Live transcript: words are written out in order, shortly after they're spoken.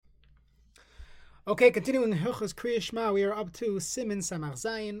Okay, continuing Hilchos Kriya Shema, we are up to Siman Samach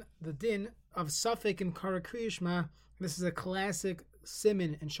Zayin, the din of Safek and Kara Kriya Shema. This is a classic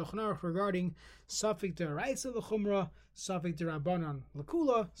Siman in Shulchan Aruch regarding Safek D'Oraisa L'Chumra, Safek D'Rabbanan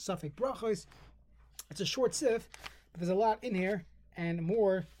L'Kula, Safek Brachos. It's a short sif, but there's a lot in here and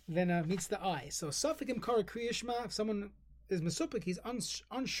more than meets the eye. So Safek and Kara Kriya Shema, if someone is Mesupik, he's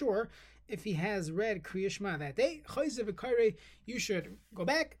unsure if he has read Kriya Shema that day, you should go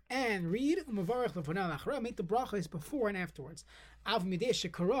back and read make the brachos before and afterwards. However,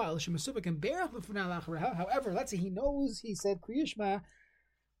 let's say he knows he said Kriya Shema,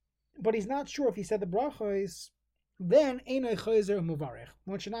 but he's not sure if he said the brachos, then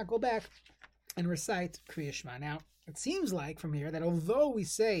one should not go back and recite Kriya Shema. Now, it seems like from here that although we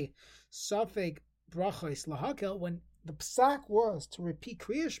say Safek brachos lahakel, when the psak was to repeat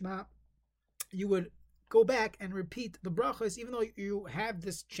Kriya Shema, you would go back and repeat the brachas, even though you have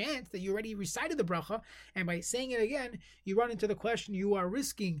this chance that you already recited the bracha, and by saying it again, you run into the question, you are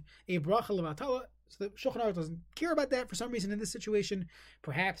risking a bracha levatala. So the Shulchan Aruch doesn't care about that for some reason in this situation.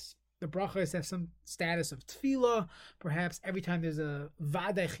 Perhaps the brachas have some status of tefillah. Perhaps every time there's a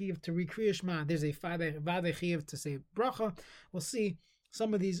vadei chiv to read Kriya Shema, there's a vadei chiv to say bracha. We'll see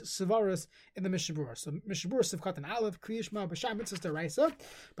some of these sevaras in the Mishnah Berurah. So Mishnah Berurah Sivkat and Aleph, Kriya Shema, B'shar mitzvahs deraisa.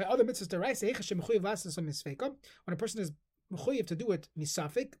 By other mitzvahs deraisa, Heichashem mechuyev lasas sfeikos. When a person is mechuyev to do it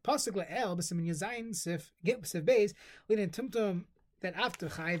misafik, pasuk le'el b'simin yazayin sif beis linin tumtum that after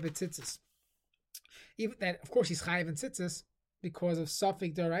chayiv b'tzitzis. Even that, of course, he's chayiv in tzitzis because of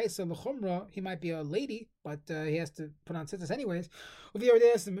safik deraisa l'chumra. He might be a lady, but he has to put on tzitzis anyways. Even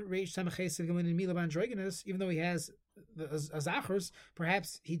though he has a zachars,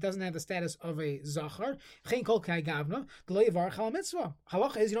 perhaps he doesn't have the status of a zachar. Halacha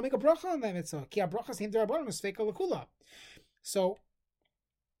is you don't make a bracha on that mitzvah. So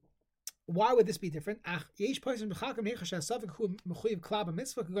why would this be different? There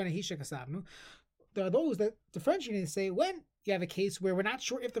are those that differentiate and say when you have a case where we're not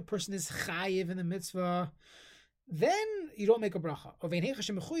sure if the person is chayiv in the mitzvah, then you don't make a bracha.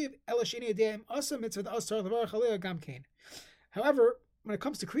 However, when it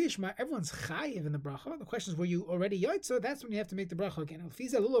comes to Kriya Shema, everyone's chayiv in the bracha. The question is, were you already yotza? That's when you have to make the bracha again.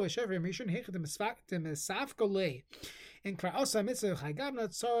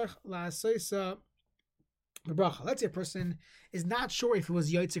 Let's say a person is not sure if it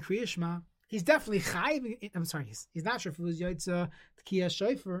was yotza Kriya Shema. He's definitely chayiv. I'm sorry, he's not sure if it was yotza Tkiyah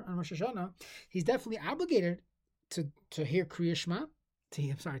Shofar on Rosh Hashanah. He's definitely obligated to hear Kriya Shema, to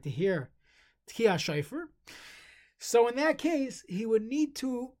hear Tkiyah Shofar. So in that case, he would need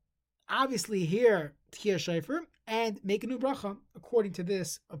to obviously hear Tkiyah Shofar and make a new bracha according to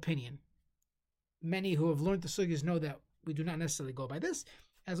this opinion. Many who have learned the sugyas know that we do not necessarily go by this,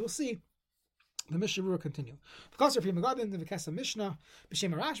 as we'll see. The Mishnah will continue. Because of Magadin, the Vikasa Mishnah,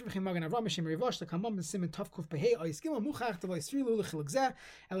 B'Shem Arash, B'Shem Magan Avram, B'Shem Rivosh, the Kamam, the Siman Tavkuf Behei, Oiskima Muchach, the Loisrilu, the Chilgzeh,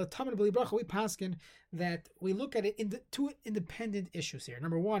 and the Tamid B'Li Bracha. We paskin that we look at it in the two independent issues here.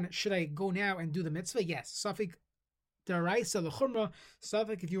 Number one, should I go now and do the mitzvah? Yes. Safik D'Oraisa l'Chumra,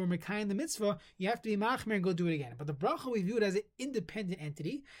 Safik, if you were Mekayim the mitzvah, you have to be Machmer and go do it again. But the bracha we view it as an independent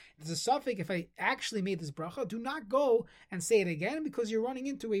entity. It's a Safik, if I actually made this bracha, do not go and say it again because you're running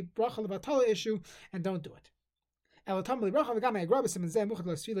into a bracha levatala issue and don't do it. Let's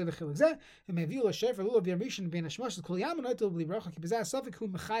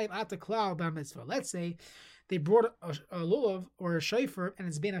say they brought a lulav or a shofar and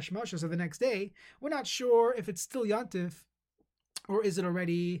it's ben hashmosha, so the next day we're not sure if it's still yantif or is it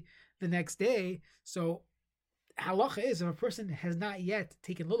already the next day. So halacha is if a person has not yet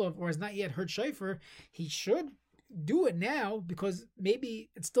taken lulav or has not yet heard shofar, he should do it now because maybe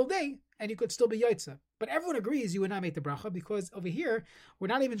it's still day and you could still be yotza. But everyone agrees you would not make the bracha because over here we're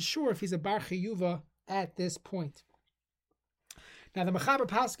not even sure if he's a bar chiyuva at this point. Now the mechaber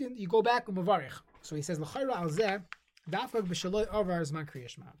paskin, you go back and mavarich. So he says l'chayra al zeh dafkak b'shaloi avar zman kriya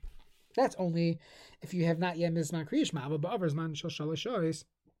shema. That's only if you have not yet missed zman kriya shema, but ba'avar zman shel shalosh shoyos.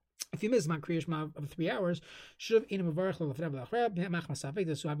 If you miss zman kriya shema of 3 hours, should have in mavarich l'lefnei b'lachrab mach masafek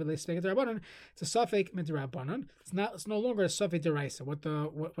the suhav l'sfeik d'Rabbanan. It's a safek midrabbanan. It's no longer a safek deraisa. What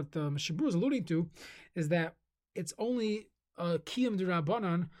the Mishnah Berurah is alluding to is that it's only a kiyum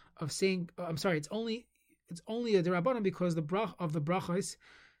d'Rabbanan of saying. It's only a d'Rabbanan because the brach of the brachos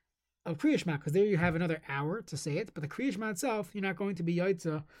of Kriya Shema, because there you have another hour to say it, but the Kriya Shema itself, you're not going to be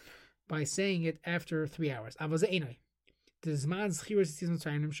yotza by saying it after 3 hours. But hold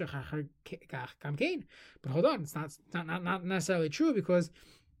on, it's not necessarily true because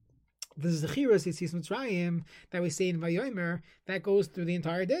The Zechiras Yetzias Mitzrayim that we say in Vayomer, that goes through the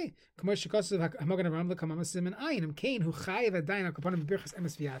entire day. You still have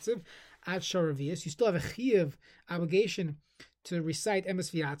a chiyuv obligation to recite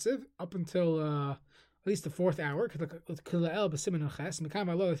Emes V'Yatziv up until at least the 4th hour.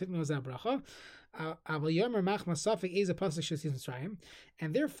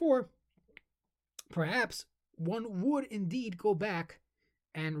 And therefore, perhaps one would indeed go back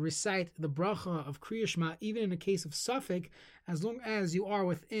and recite the bracha of Kriya Shema, even in a case of Safek, as long as you are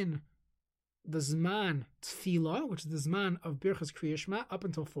within the Zman Tefillah, which is the Zman of Birchas Kriya Shema, up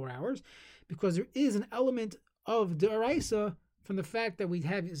until 4 hours, because there is an element of D'Oraisa from the fact that we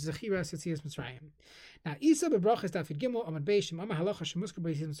have Zechiras Yetzias Mitzrayim. Now, Isa bebrachas Dafid Gimel Amad Beis Amar Halacha Shemuskar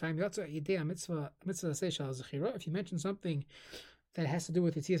B'Yetzias Mitzrayim Yatsa Yidei Mitzvah Seishal Zechira. If you mention something that has to do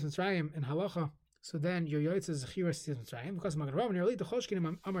with Yetzias Mitzrayim and Halacha, so then your Yotza Zechiras Yetzias Mitzrayim, because Magen nearly the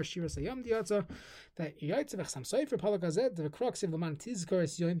Choshkin Amar Shira Sayam Diatza that Yotza V'Chsam Sofer Palagazet the Kroksiv Laman Tizkor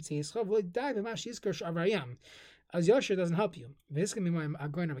Es Yom Tzeischov V'Lidai V'Mash Yizkor Shavarayam. As Yosher doesn't help you. Now, if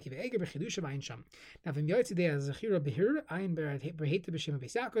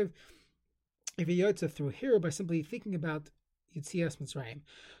Yotza through here by simply thinking about Yetzias Mitzrayim.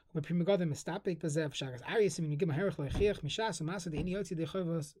 You're not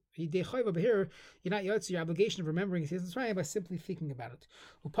yotzi your obligation of remembering Yetzias Mitzrayim by simply thinking about it.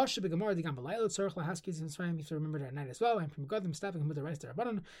 You have to remember it at night as well. And from God, them stopping with the rest of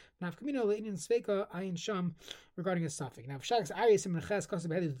Rabbanon. Now, sfeikos regarding his suffix. Now, you have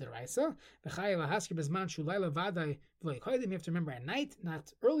to remember at night,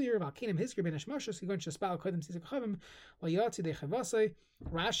 not earlier.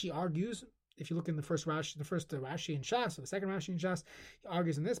 Rashi argues, if you look in the first Rashi in Shas, or the second Rashi in Shas, he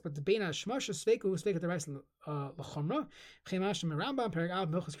argues in this, but the Beina Shmasha Sveiku Sveika the Rice Lachomra, Chemash Rambam Perag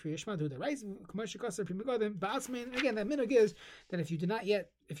Milchus Kriyishma do the Rice Commercial Kasser Primigodim. But again, that minhag is that if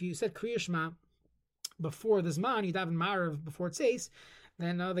you said Kriyishma before the Zman, you daven Marav before it says,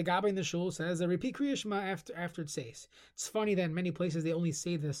 then the Gabbai in the Shul says repeat Kriyishma after it says. It's funny that in many places they only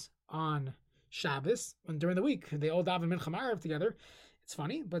say this on Shabbos, and during the week they all daven Mincha Marav together. It's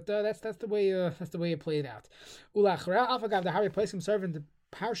funny, but that's the way it played out. Ulachra afagav the Hari Poskim serving the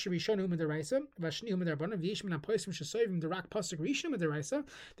Parsha Rishonu Midaraisa, Vashnihu Midarabana, Vishman and Poskim Shasovim the Rak Pasuk Rishonu Midaraisa.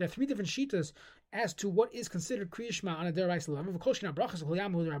 There are 3 different shitas as to what is considered Kriyishma on a Deraisa level. V'kolshina brachas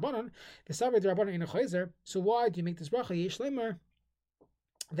Hulyam Midarabanan, the Savar Darabanan in a Chayzer. So why do you make this bracha Yesh Lemer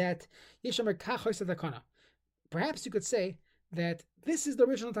that Yeshamer Kachoisa Takana? Perhaps you could say that this is the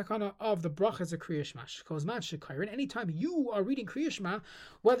original takana of the brachas of Kriya Shema. And anytime you are reading Kriya Shema,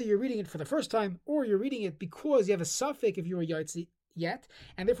 whether you're reading it for the first time or you're reading it because you have a suffix if you're a yotzi yet,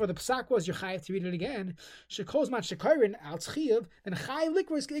 and therefore the psak was you're chayiv to read it again. Shekozman shekayrin al tzchiyav, then chayiv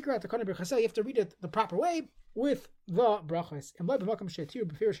likros ikra takana b'chasei. You have to read it the proper way with the brachas. And by b'makam shetir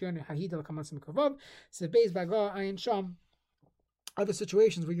b'fir shiyon hahidal kamansim kavav. So beis baga ayin sham. Other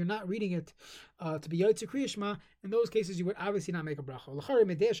situations where you're not reading it to be Yotze Kriya Shema, in those cases you would obviously not make a bracha.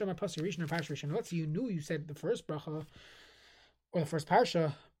 Let's say you knew you said the first bracha or the first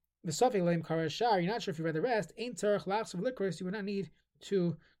parsha, the Safek Leim Karashar, you're not sure if you read the rest, Ein Tzarech Lachs of Likros, you would not need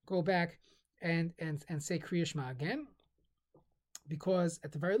to go back and say Kriya Shema again, because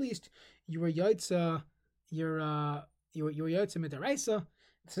at the very least you were Yotze, you were Yotze Midaraisa.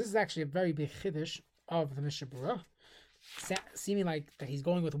 So this is actually a very big chiddush of the Mishnah Berurah, seeming like that he's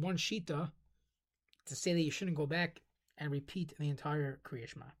going with one shita to say that you shouldn't go back and repeat the entire Kriya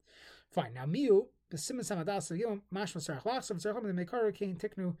Shema. Fine. Now, Miu, the Siman Samadas, Mashma Sarach Lachsav, Saracham, the Mekara, Kain,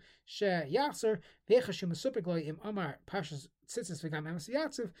 Tiknu, She, Yachser, Vechashim, Supikloy, Im Amar, Pashas, Tzitzis, Vigam, Emes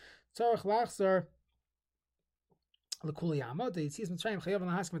Yatziv, Sarach Lachsar, Lakuliyama, the Yitzias Mitzrayim, Chayav,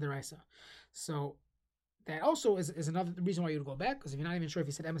 and Lahask, Mederaisa. So, that also is another reason why you would go back, because if you're not even sure if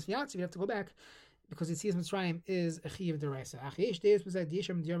you said Emes Yatziv, you have to go back, because it sees Mitzrayim is a Chiyav D'Oraisa.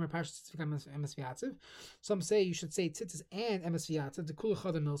 Some say you should say Tzitzis and Emes V'Yatziv, the Kula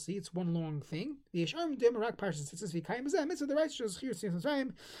Chada Milsi, it's one long thing. And the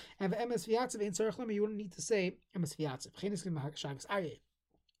Emes V'Yatziv in Tzarech Lema, you wouldn't need to say Emes V'Yatziv.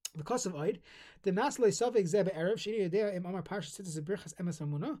 Because of Oid, the Naslei Safek Zeb Erev Shini Yedea Im Amar Parsha Tzitzis Birchas Emes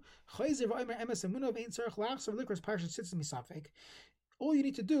Amuna Chayzer V'Omer Emes Amuna V'Ein Tzarech Lachsav Likros Parsha Tzitzis Misafek. All you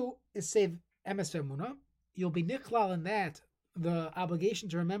need to do is say Emes V'Emuna. You'll be nichlal in that, the obligation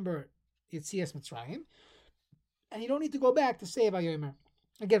to remember Yetzias Mitzrayim, and you don't need to go back to say Vayomer.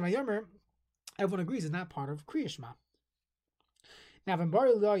 Again, Vayomer, everyone agrees, is not part of Kriya Shema. Now,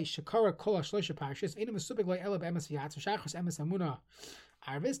 V'Mbari Loi Shekara Kol HaShlosha Parshas Einu Mesupik Loi Ela B'Emes V'Yatziv Shachos Emes Amuna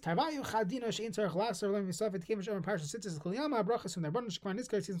Arvis Tarvayu Chadina Shein Tzarich Laser Lem Yisaf it came from Parsha Sitzis Kuliyama brachas from their Rabbanon Shekvar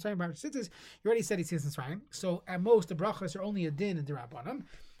Nizkar season time Parsha Sitzis. You already said it's season time, so at most the brachas are only a din in the Rabbanon,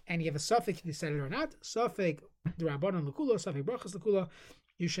 and you have a suffix if you said it or not. Suffix the Rabbanon Lekula, suffix brachas Lekula.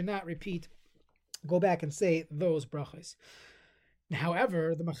 You should not repeat. Go back and say those brachas.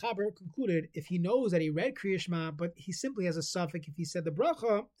 However, the Machaber concluded if he knows that he read Kriya Shema, but he simply has a suffix, if he said the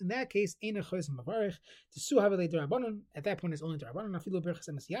bracha, in that case, Eina Chois Mavarich, Tesu Havelei D'Rabbanon, at that point it's only D'Rabbanon, Afilu Berchas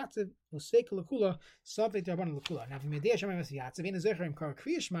Emes Yatziv, Usfeikos Lekula, Suffix D'Rabbanon Lekula. Now, if you made Shema Emes Yatziv, Eina Zecher Kar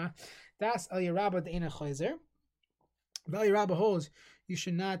Kriya Shema, that's Al Yerabba Eina Choizer. Al Yerabba holds you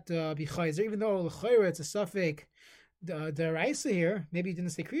should not be Choizer, even though L'Choyer it's a suffix. The Raisa here, maybe you didn't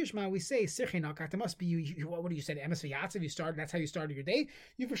say Kriya Shema, we say Sirchinak. It must be you. What do you said? Emes V'Yatziv. You started. That's how you started your day.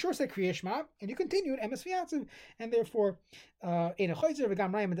 You for sure said Kriya Shema, and you continued Emes V'Yatziv, and therefore Eina Choizer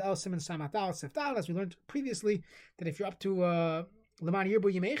V'Gam Rayim El Siman Samatal Seftal, as we learned previously, that if you're up to Leman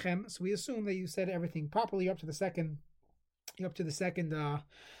Yirbu Yimechem, so we assume that you said everything properly. You're up to the second. You're up to the second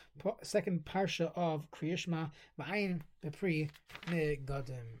parsha of Kriya Shema. V'Ayin B'Pri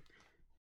Megadim.